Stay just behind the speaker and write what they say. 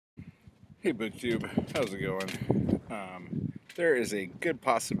Hey booktube, how's it going? There is a good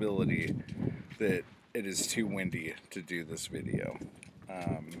possibility that it is too windy to do this video.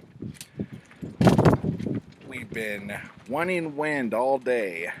 Um, we've been wanting wind all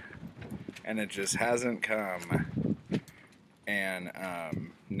day and it just hasn't come. And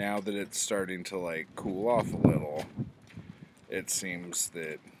now that it's starting to cool off a little, it seems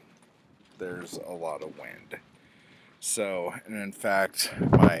that there's a lot of wind. So, and in fact,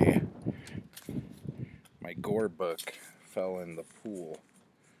 my gore book fell in the pool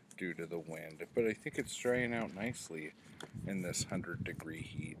due to the wind, but I think it's drying out nicely in this 100-degree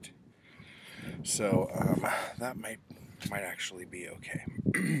heat. So that might actually be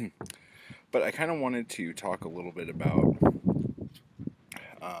okay. But I kind of wanted to talk a little bit about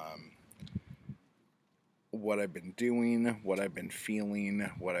what I've been doing, what I've been feeling,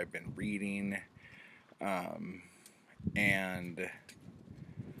 what I've been reading, and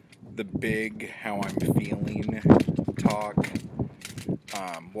the big how I'm feeling talk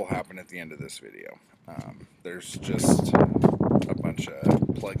will happen at the end of this video. There's just a bunch of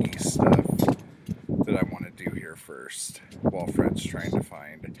pluggy stuff that I want to do here first while Fred's trying to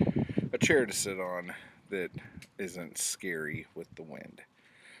find a chair to sit on that isn't scary with the wind.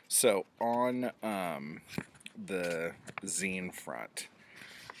 So on the zine front,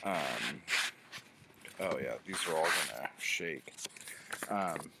 oh yeah, these are all gonna shake.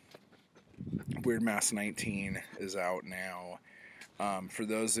 Weird Mass 19 is out now. For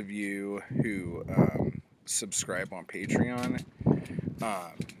those of you who subscribe on Patreon,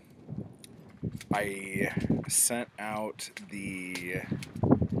 I sent out the,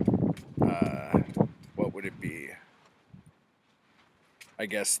 what would it be? I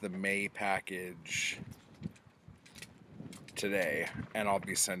guess the May package today, and I'll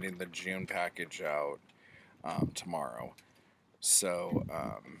be sending the June package out tomorrow. So,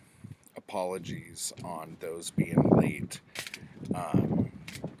 apologies on those being late.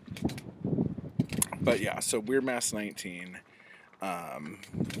 But yeah, so Weird Mass 19, and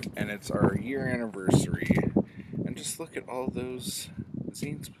it's our year anniversary, and just look at all those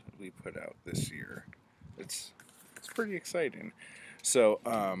zines we put out this year. It's pretty exciting. So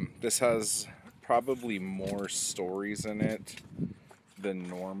this has probably more stories in it than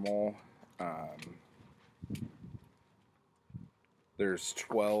normal. There's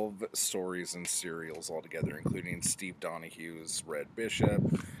 12 stories and serials altogether, including Steve Donahue's Red Bishop,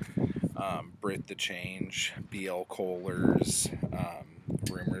 Brit the Change, B.L. Kohler's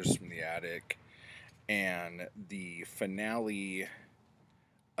Rumors from the Attic, and the finale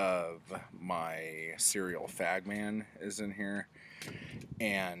of my serial Fagman is in here.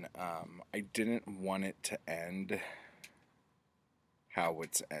 And I didn't want it to end how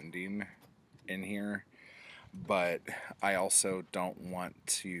it's ending in here, but I also don't want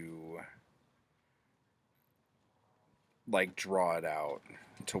to draw it out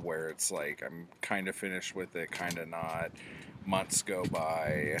to where it's I'm kind of finished with it, kind of not. Months go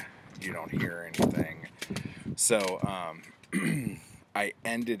by, you don't hear anything. So I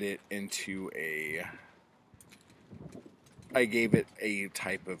ended it into I gave it a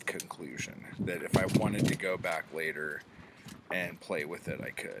type of conclusion that if I wanted to go back later and play with it,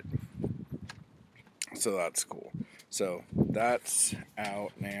 I could. So that's cool. So that's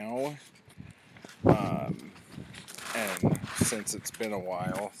out now. And since it's been a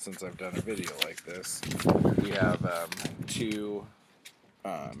while since I've done a video like this, we have 2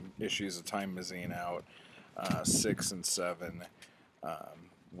 issues of Time Magazine out, 6 and 7,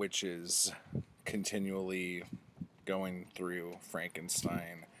 which is continually going through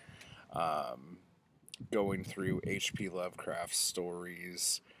Frankenstein, going through H.P. Lovecraft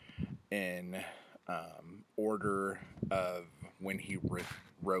stories in order of when he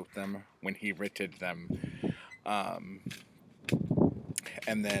wrote them, when he writted them,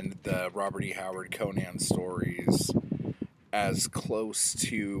 and then the Robert E. Howard Conan stories as close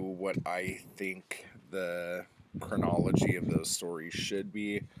to what I think the chronology of those stories should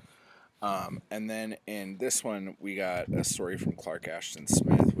be. And then in this one, we got a story from Clark Ashton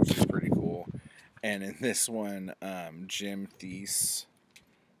Smith, which is pretty cool. And in this one, Jim Thies,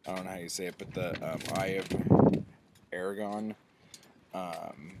 I don't know how you say it, but the Eye of Aragon,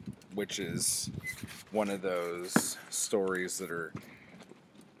 which is one of those stories that are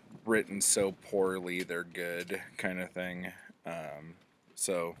written so poorly they're good kind of thing.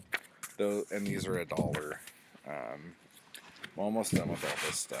 So, and these are $1. I'm almost done with all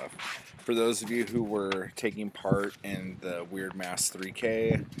this stuff. For those of you who were taking part in the Weird Mass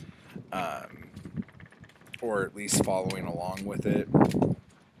 3K, or at least following along with it,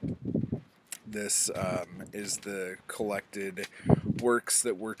 This is the collected works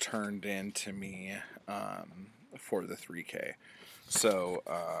that were turned in to me for the 3K. So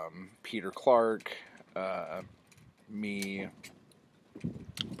Peter Clark, me,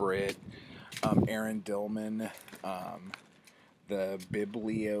 Britt, Aaron Dillman, the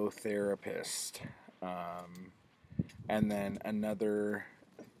bibliotherapist, and then another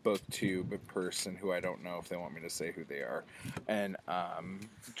booktube person who I don't know if they want me to say who they are, and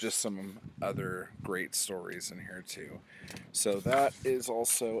just some other great stories in here too. So that is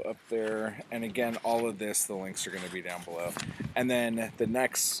also up there, and again, all of this, the links are going to be down below. And then the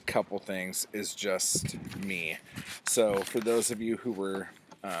next couple things is just me. So for those of you who were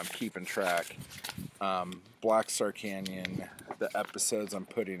keeping track, Black Star Canyon, the episodes I'm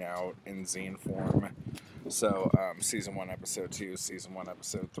putting out in zine form. So season 1 episode 2, season 1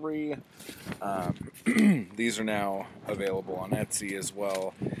 episode 3, these are now available on Etsy as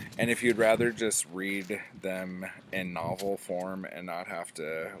well. And if you'd rather just read them in novel form and not have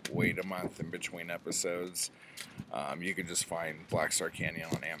to wait a month in between episodes, you could just find Black Star Canyon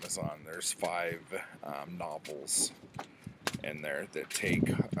on Amazon. There's 5 novels in there that take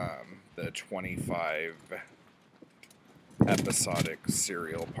the 25 episodic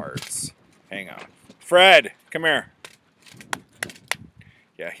serial parts. Hang on. Fred, come here.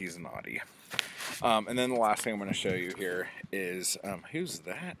 Yeah, he's naughty. And then the last thing I'm going to show you here is, who's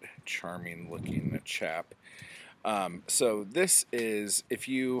that charming looking chap? So this is, if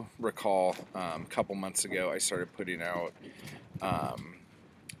you recall, a couple months ago, I started putting out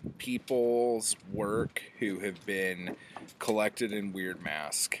people's work who have been collected in Weird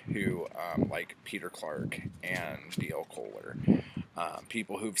Mask, who, like Peter Clark and D.L. Kohler.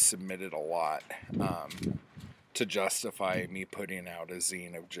 People who've submitted a lot to justify me putting out a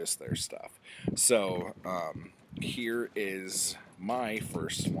zine of just their stuff. So here is my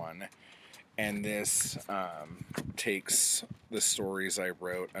first one, and this takes the stories I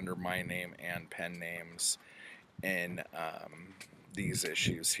wrote under my name and pen names in these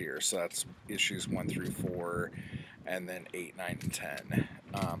issues here. So that's issues 1 through 4, and then 8, 9, and 10.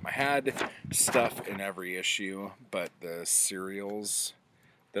 I had stuff in every issue, but the serials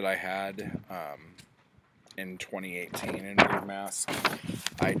that I had in 2018 in Weird Mask,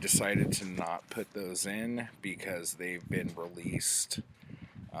 I decided to not put those in because they've been released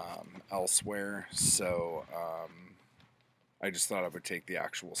elsewhere. So I just thought I would take the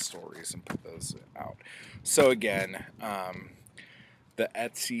actual stories and put those out. So again, the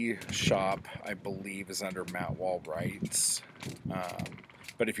Etsy shop, I believe, is under Matt Wall Writes.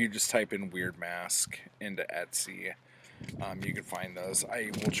 But if you just type in Weird Mask into Etsy, you can find those. I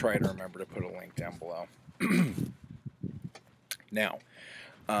will try to remember to put a link down below. Now,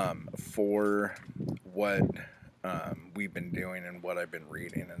 for what we've been doing and what I've been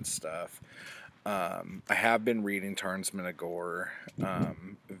reading and stuff, I have been reading Tarnsman of Gore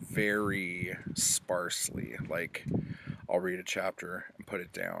very sparsely. Like, I'll read a chapter and put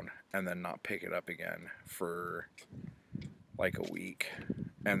it down and then not pick it up again for like a week,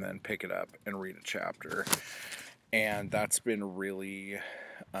 and then pick it up and read a chapter. And that's been really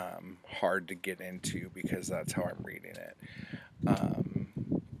hard to get into because that's how I'm reading it.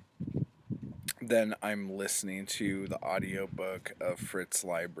 Then I'm listening to the audiobook of Fritz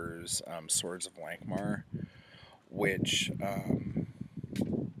Leiber's Swords of Lankmar, which,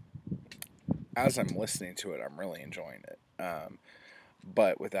 as I'm listening to it, I'm really enjoying it.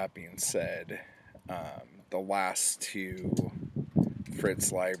 But with that being said, the last 2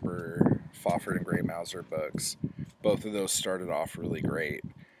 Fritz Leiber, Fawford and Grey Mauser books, both of those started off really great.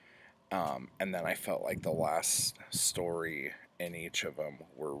 And then I felt like the last story in each of them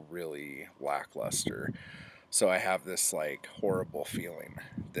were really lackluster. So I have this like horrible feeling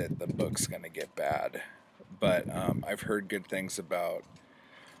that the book's going to get bad. But I've heard good things about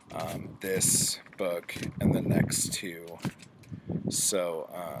this book and the next 2. So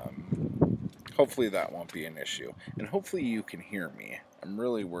hopefully that won't be an issue. And hopefully you can hear me. I'm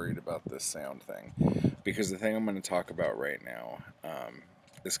really worried about this sound thing, because the thing I'm going to talk about right now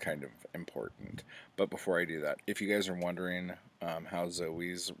is kind of important. But before I do that, if you guys are wondering how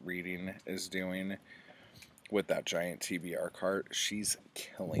Zoe's reading is doing with that giant TBR cart, she's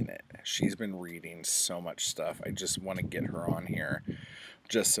killing it. She's been reading so much stuff. I just want to get her on here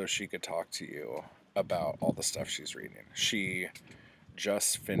just so she could talk to you about all the stuff she's reading. She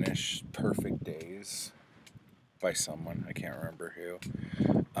just finished Perfect Days by someone, I can't remember who,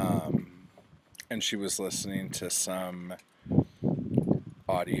 and she was listening to some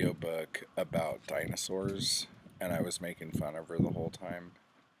audiobook about dinosaurs, and I was making fun of her the whole time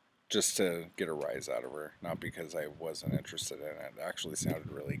just to get a rise out of her, not because I wasn't interested in it. It actually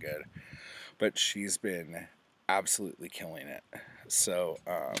sounded really good. but she's been absolutely killing it. So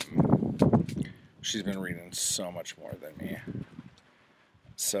she's been reading so much more than me.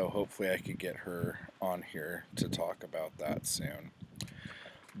 So hopefully I could get her on here to talk about that soon.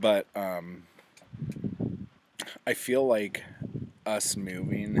 But I feel like us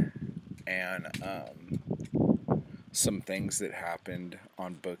moving and some things that happened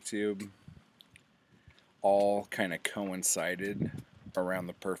on booktube all kind of coincided around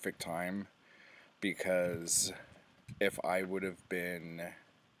the perfect time, because if I would have been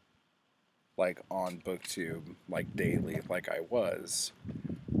like on booktube like daily like I was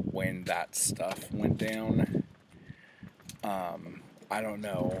when that stuff went down, I don't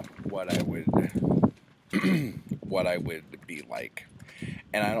know what I would what I would be like.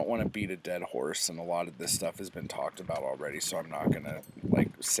 And I don't want to beat a dead horse, and a lot of this stuff has been talked about already, so I'm not gonna like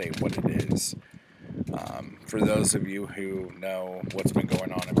say what it is. For those of you who know what's been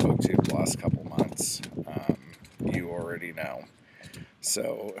going on in booktube the last couple months, you already know.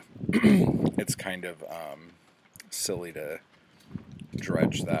 So it's kind of silly to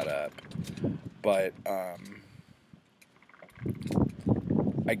dredge that up. But I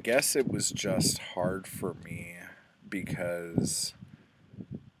guess it was just hard for me because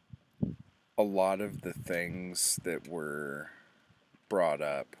a lot of the things that were brought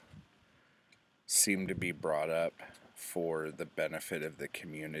up seem to be brought up for the benefit of the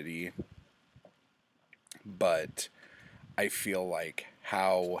community. But I feel like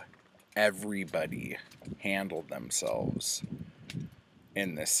how everybody handled themselves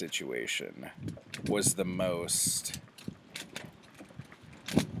in this situation was the most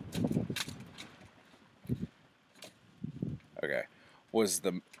was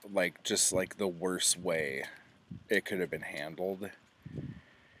the just like the worst way it could have been handled.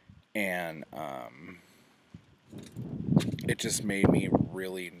 And it just made me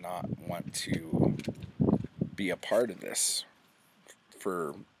really not want to be a part of this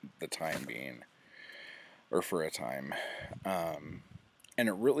for the time being, or for a time. And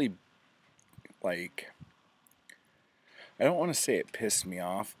it really, like, I don't want to say it pissed me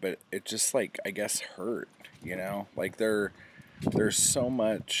off, but it just, like, I guess hurt, you know? Like, there's so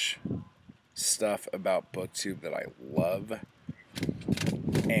much stuff about booktube that I love,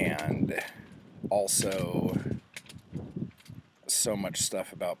 and also so much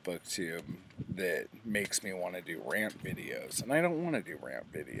stuff about booktube that makes me want to do rant videos, and I don't want to do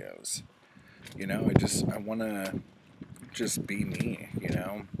rant videos, you know? I want to just be me, you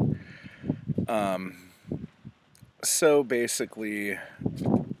know? So basically,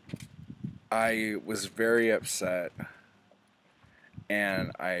 I was very upset,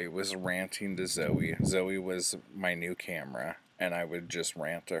 and I was ranting to Zoe. Zoe was my new camera, and I would just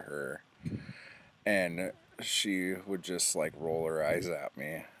rant to her, and she would just like roll her eyes at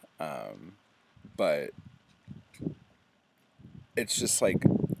me. But it's just like,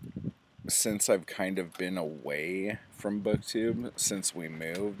 since I've kind of been away from booktube since we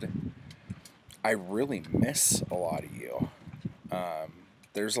moved, I really miss a lot of you.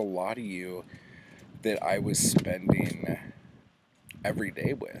 There's a lot of you that I was spending every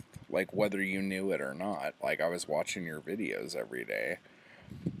day with, like, whether you knew it or not. Like, I was watching your videos every day,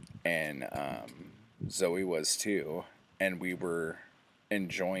 and Zoe was too, and we were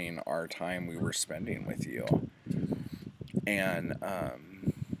enjoying our time we were spending with you. And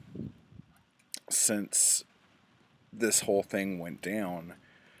since this whole thing went down,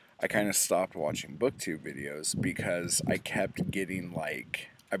 I kind of stopped watching booktube videos, because I kept getting, like,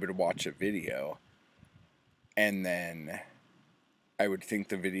 I would watch a video, and then I would think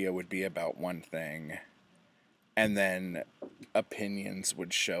the video would be about one thing, and then opinions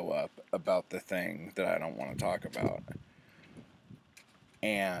would show up about the thing that I don't want to talk about.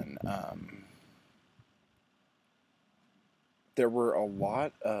 And there were a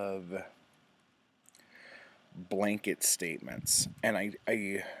lot of blanket statements, and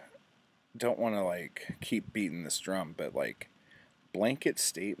I don't want to, like, keep beating this drum, but, like, blanket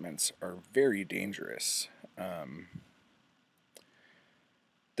statements are very dangerous.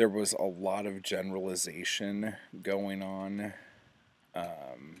 There was a lot of generalization going on.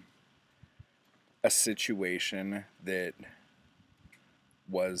 A situation that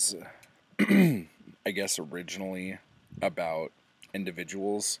was, I guess, originally about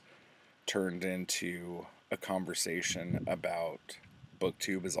individuals turned into a conversation about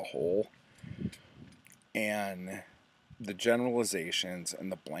booktube as a whole. And the generalizations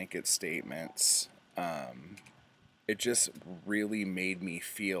and the blanket statements, it just really made me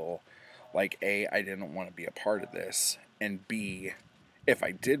feel like, A, I didn't want to be a part of this, and B, if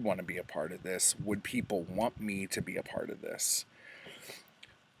I did want to be a part of this, would people want me to be a part of this?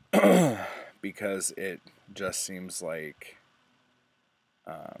 because it just seems like,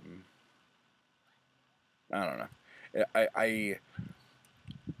 um, I don't know.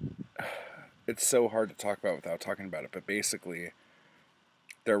 It's so hard to talk about without talking about it, but basically,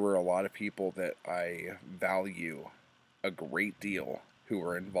 there were a lot of people that I value a great deal who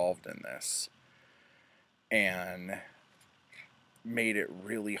were involved in this, and made it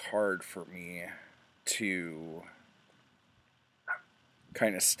really hard for me to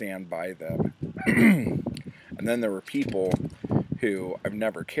kind of stand by them. And then there were people who I've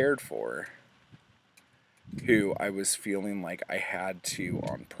never cared for, who I was feeling like I had to,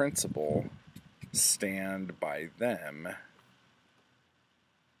 on principle, stand by them.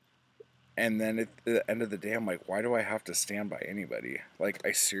 And then at the end of the day, I'm like, why do I have to stand by anybody? Like,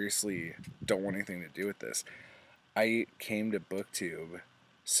 I seriously don't want anything to do with this. I came to booktube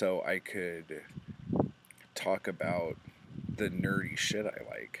so I could talk about the nerdy shit I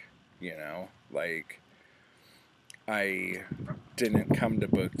like, you know? Like, I didn't come to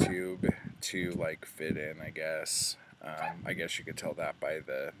booktube to, like, fit in, I guess. I guess you could tell that by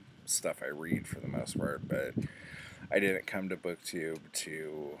the stuff I read for the most part, but I didn't come to booktube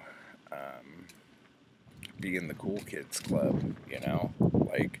to be in the cool kids club, you know?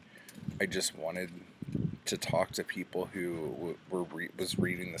 Like, I just wanted to talk to people who was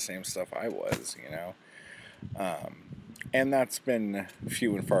reading the same stuff I was, you know? And that's been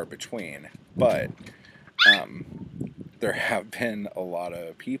few and far between, but there have been a lot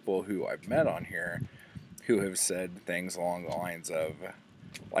of people who I've met on here who have said things along the lines of,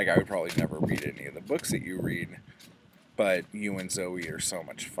 like, I would probably never read any of the books that you read, but you and Zoe are so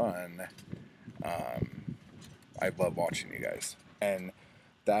much fun. I love watching you guys. And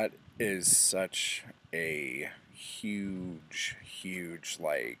that is such a huge, huge,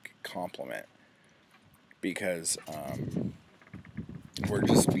 like, compliment, because we're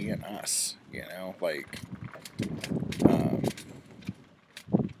just being us, you know? Like,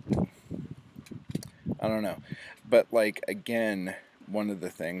 I don't know. But, like, again, one of the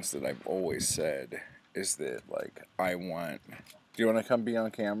things that I've always said is that, like, I want... Do you want to come be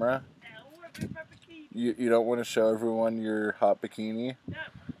on camera? You don't want to show everyone your hot bikini? No.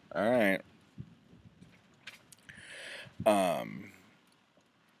 Alright.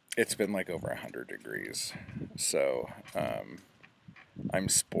 It's been like over 100 degrees. So, I'm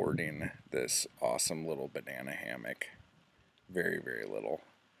sporting this awesome little banana hammock. Very, very little.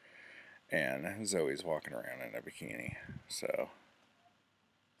 And Zoe's walking around in a bikini. So,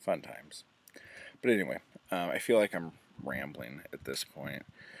 fun times. But anyway, I feel like I'm rambling at this point.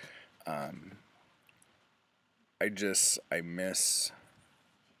 I miss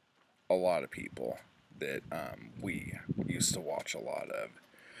a lot of people that we used to watch a lot of.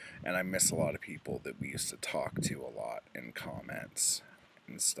 And I miss a lot of people that we used to talk to a lot in comments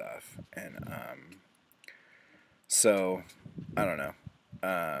and stuff. And so, I don't know.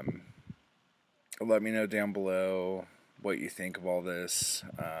 Let me know down below what you think of all this.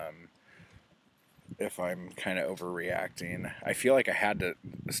 If I'm kind of overreacting. I feel like I had to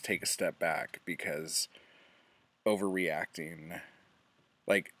just take a step back, because overreacting,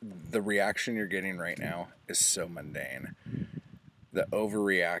 like, the reaction you're getting right now is so mundane. The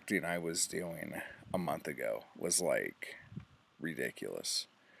overreacting I was doing a month ago was, like, ridiculous.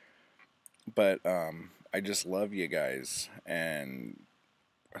 But I just love you guys, and,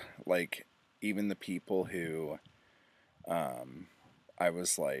 like, even the people who I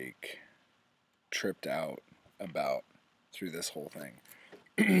was, like, tripped out about through this whole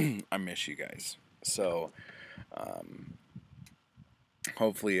thing. I miss you guys. So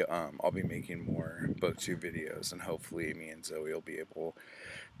hopefully I'll be making more booktube videos, and hopefully me and Zoe will be able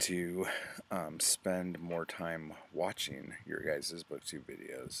to spend more time watching your guys' booktube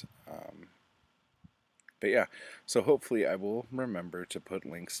videos. But yeah, so hopefully I will remember to put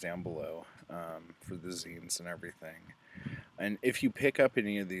links down below for the zines and everything. And if you pick up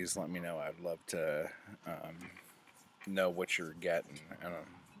any of these, let me know. I'd love to know what you're getting. And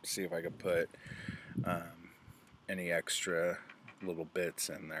see if I could put any extra little bits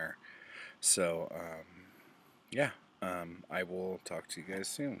in there. So, yeah, I will talk to you guys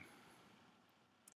soon.